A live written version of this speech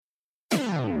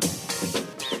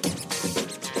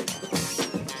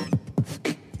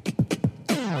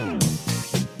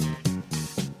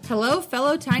Hello,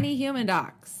 fellow tiny human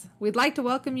docs. We'd like to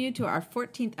welcome you to our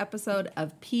 14th episode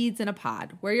of Peds in a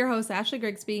Pod. We're your hosts, Ashley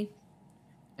Grigsby.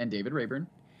 And David Rayburn.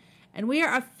 And we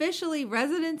are officially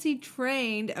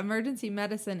residency-trained emergency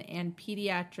medicine and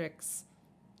pediatrics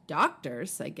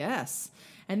doctors, I guess.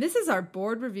 And this is our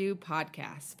board review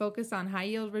podcast, focused on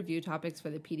high-yield review topics for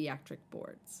the pediatric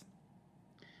boards.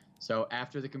 So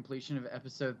after the completion of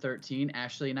episode 13,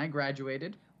 Ashley and I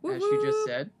graduated, Woo-hoo! as she just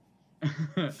said.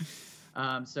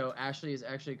 So Ashley is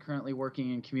actually currently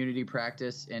working in community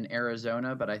practice in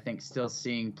Arizona, but I think still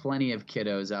seeing plenty of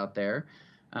kiddos out there.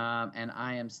 And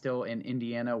I am still in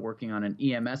Indiana working on an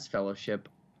EMS fellowship,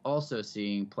 also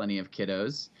seeing plenty of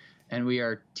kiddos. And we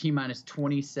are T-minus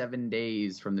 27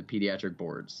 days from the pediatric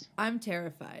boards. I'm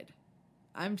terrified.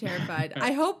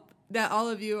 I hope that all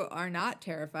of you are not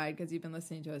terrified because you've been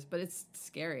listening to us, but it's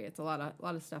scary. It's a lot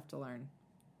of stuff to learn.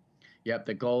 Yep,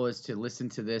 the goal is to listen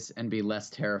to this and be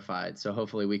less terrified. So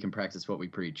hopefully we can practice what we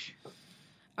preach.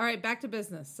 All right, back to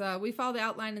business. We follow the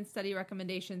outline and study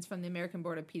recommendations from the American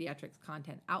Board of Pediatrics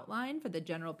content outline for the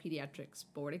General Pediatrics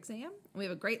Board exam. We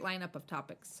have a great lineup of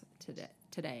topics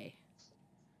today.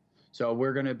 So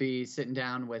we're going to be sitting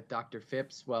down with Dr.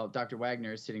 Phipps. Well, Dr.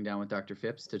 Wagner is sitting down with Dr.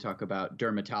 Phipps to talk about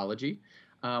dermatology.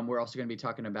 We're also going to be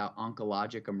talking about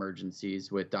oncologic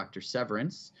emergencies with Dr.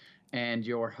 Severance. And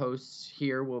your hosts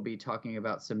here will be talking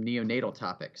about some neonatal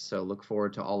topics. So look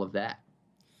forward to all of that.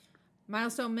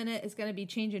 Milestone Minute is going to be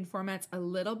changing formats a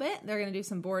little bit. They're going to do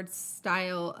some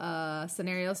board-style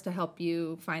scenarios to help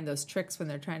you find those tricks when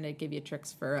they're trying to give you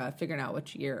tricks for figuring out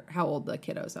how old the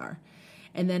kiddos are.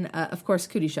 And then, of course,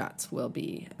 Cootie Shots will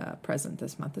be present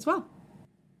this month as well.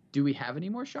 Do we have any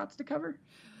more shots to cover?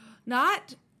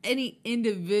 Not any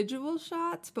individual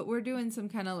shots, but we're doing some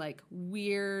kind of like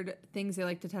weird things they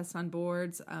like to test on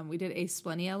boards. We did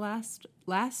asplenia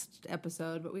last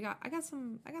episode, but I got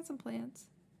some plans.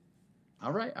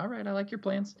 All right. I like your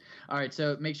plans. All right.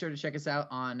 So make sure to check us out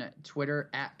on Twitter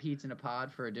at Peds in a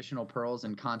Pod for additional pearls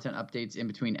and content updates in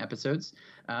between episodes.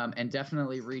 And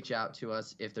definitely reach out to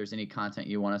us if there's any content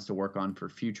you want us to work on for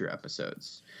future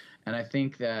episodes. And I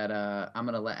think that I'm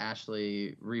going to let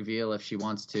Ashley reveal if she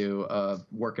wants to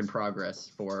work in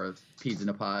progress for Peds in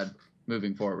a Pod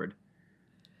moving forward.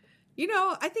 You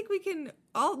know, I think we can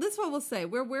this one will say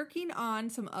we're working on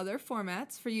some other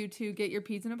formats for you to get your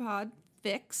Peds in a Pod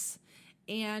fix.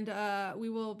 And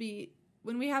we will be,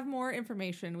 when we have more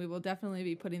information, we will definitely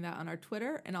be putting that on our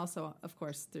Twitter and also, of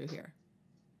course, through here.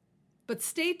 But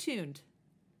stay tuned.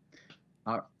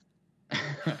 All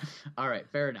right,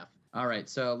 fair enough. All right,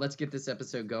 so let's get this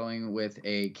episode going with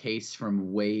a case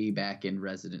from way back in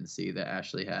residency that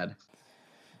Ashley had.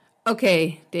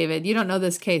 Okay, David, you don't know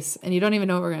this case, and you don't even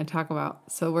know what we're going to talk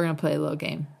about, so we're going to play a little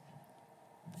game.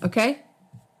 Okay?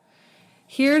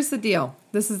 Here's the deal.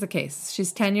 This is the case.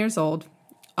 She's 10 years old.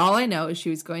 All I know is she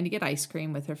was going to get ice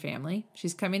cream with her family.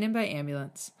 She's coming in by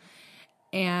ambulance,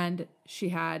 and she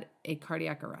had a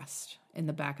cardiac arrest in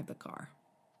the back of the car.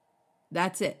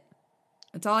 That's it.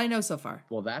 That's all I know so far.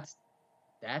 Well, that's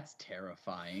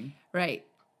terrifying. Right.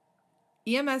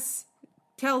 EMS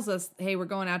tells us, hey, we're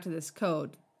going out to this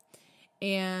code.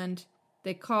 And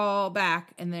they call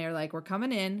back, and they're like, we're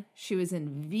coming in. She was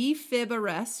in VFib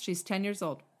arrest. She's 10 years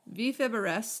old. VFib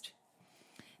arrest.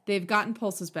 They've gotten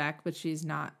pulses back, but she's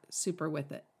not super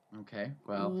with it. Okay.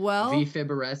 Well VFib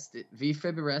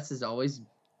arrest is always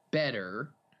better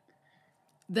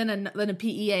than a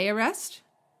PEA arrest.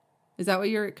 Is that what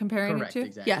you're comparing Correct, it to?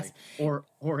 Exactly. Yes.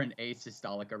 Or an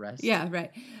asystolic arrest. Yeah,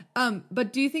 right.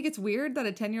 But do you think it's weird that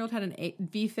a 10-year-old had an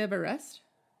VFib arrest?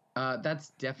 That's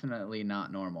definitely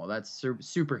not normal. That's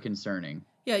super concerning.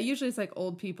 Yeah, usually it's like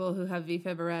old people who have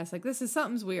VFib arrest. Like,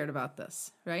 something's weird about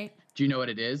this, right? Do you know what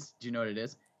it is?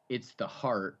 It's the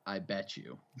heart, I bet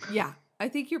you. Yeah, I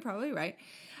think you're probably right.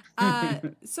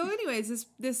 So anyways,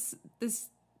 this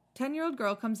 10-year-old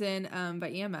girl comes in by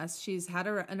EMS. She's had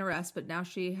an arrest, but now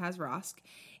she has ROSC.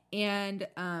 And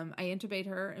I intubate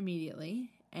her immediately,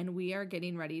 and we are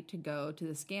getting ready to go to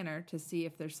the scanner to see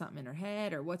if there's something in her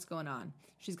head or what's going on.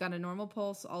 She's got a normal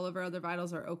pulse. All of her other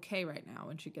vitals are okay right now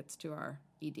when she gets to our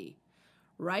ED.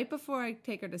 Right before I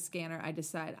take her to scanner, I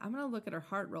decide I'm going to look at her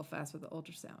heart real fast with the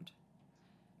ultrasound.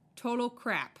 Total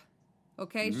crap.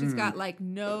 Okay? She's got like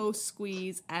no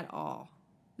squeeze at all.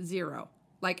 Zero.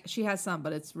 Like, she has some,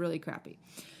 but it's really crappy.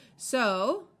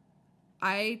 So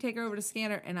I take her over to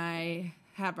scanner, and I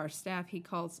have our staff. He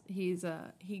goes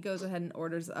ahead and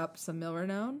orders up some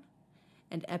Milrinone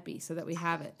and Epi so that we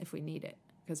have it if we need it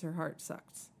because her heart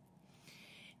sucks.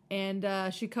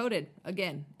 And she coded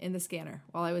again in the scanner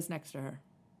while I was next to her,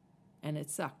 and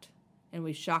it sucked. And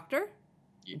we shocked her,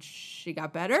 and she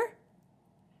got better,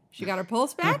 She got her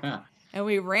pulse back, and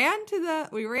we ran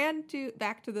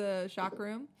back to the shock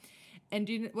room.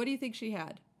 And what do you think she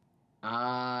had?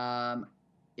 I'm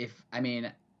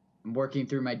working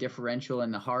through my differential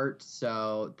in the heart,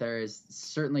 so there's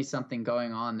certainly something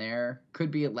going on there.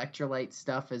 Could be electrolyte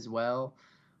stuff as well,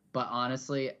 but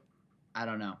honestly, I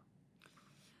don't know.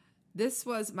 This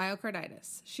was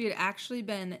myocarditis. She had actually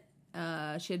been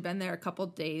there a couple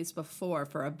days before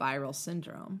for a viral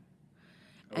syndrome.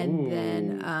 And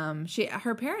then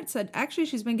her parents said, actually,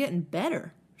 she's been getting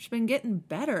better. She's been getting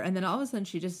better. And then all of a sudden,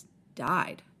 she just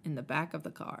died in the back of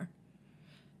the car.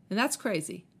 And that's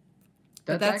crazy.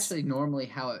 That's actually normally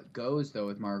how it goes, though,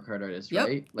 with myocarditis,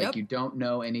 right? Like, you don't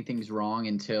know anything's wrong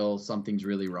until something's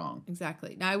really wrong.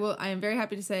 Exactly. Now, I am very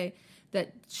happy to say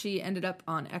that she ended up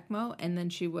on ECMO, and then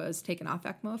she was taken off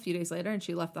ECMO a few days later, and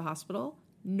she left the hospital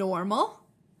normal.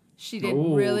 She did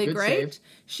really great. Save.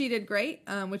 She did great,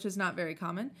 which is not very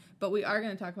common. But we are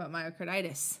going to talk about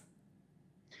myocarditis.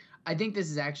 I think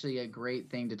this is actually a great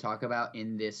thing to talk about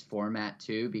in this format,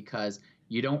 too, because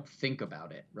you don't think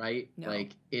about it, right? No.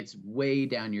 Like, it's way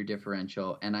down your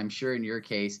differential. And I'm sure in your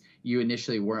case, you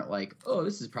initially weren't like, oh,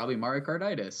 this is probably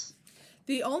myocarditis.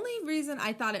 The only reason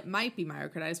I thought it might be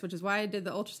myocarditis, which is why I did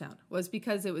the ultrasound, was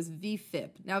because it was VFib.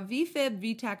 Now, VFib,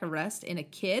 V-tach arrest in a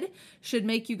kid should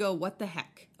make you go, what the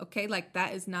heck? Okay, like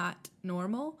that is not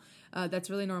normal. That's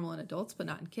really normal in adults, but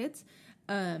not in kids.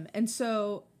 And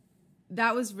so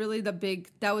that was really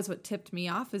that was what tipped me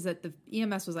off, is that the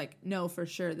EMS was like, no, for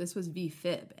sure, this was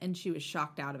VFib. And she was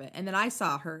shocked out of it. And then I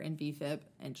saw her in VFib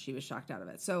and she was shocked out of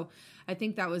it. So I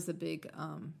think that was the big,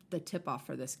 the tip off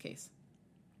for this case.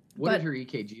 What did her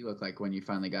EKG look like when you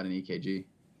finally got an EKG?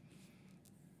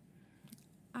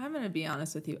 I'm going to be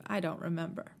honest with you. I don't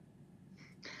remember.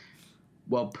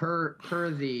 Well, per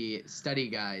the study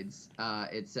guides,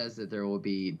 it says that there will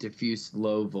be diffuse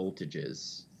low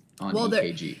voltages on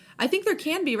EKG. I think there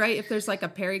can be, right, if there's like a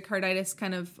pericarditis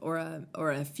kind of or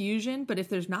a fusion. But if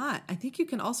there's not, I think you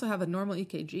can also have a normal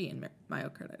EKG in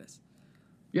myocarditis.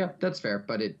 Yeah, that's fair.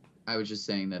 But I was just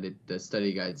saying that the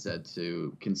study guide said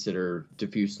to consider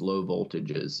diffuse low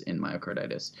voltages in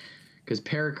myocarditis, because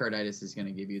pericarditis is going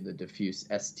to give you the diffuse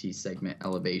ST segment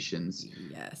elevations.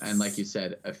 Yes. And like you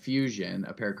said, a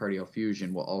pericardial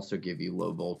fusion will also give you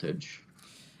low voltage.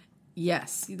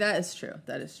 Yes, that is true.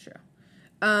 That is true.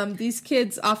 These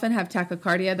kids often have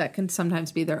tachycardia. That can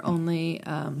sometimes be their only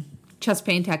chest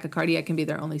pain. Tachycardia can be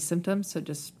their only symptom. So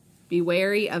just be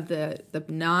wary of the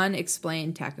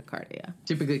non-explained tachycardia.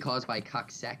 Typically caused by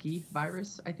Coxsackie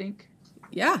virus, I think.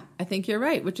 Yeah, I think you're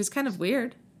right, which is kind of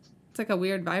weird. It's like a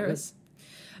weird virus.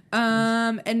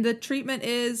 And the treatment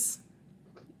is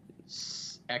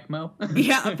ECMO.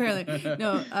 Yeah, apparently.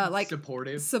 No, like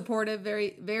supportive,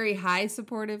 very, very high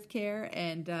supportive care.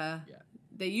 And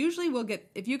they usually will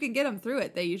if you can get them through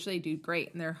it, they usually do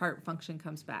great and their heart function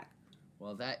comes back.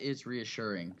 Well, that is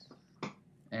reassuring.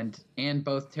 And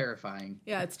both terrifying.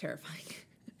 Yeah, it's terrifying.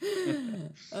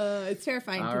 It's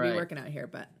terrifying to be working out here,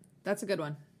 but that's a good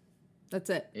one. That's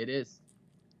it. It is.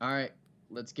 All right,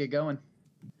 let's get going.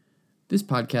 This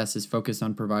podcast is focused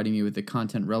on providing you with the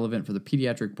content relevant for the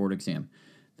pediatric board exam.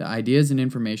 The ideas and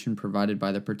information provided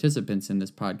by the participants in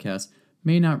this podcast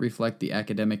may not reflect the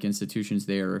academic institutions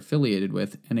they are affiliated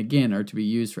with, and again are to be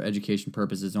used for education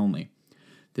purposes only.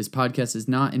 This podcast is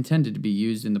not intended to be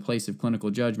used in the place of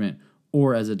clinical judgment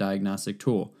or as a diagnostic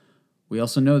tool. We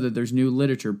also know that there's new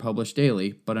literature published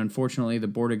daily, but unfortunately the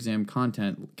board exam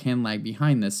content can lag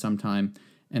behind this sometime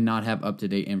and not have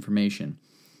up-to-date information.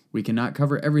 We cannot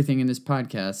cover everything in this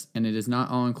podcast, and it is not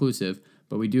all-inclusive,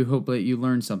 but we do hope that you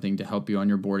learn something to help you on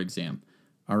your board exam.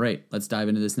 All right, let's dive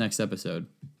into this next episode.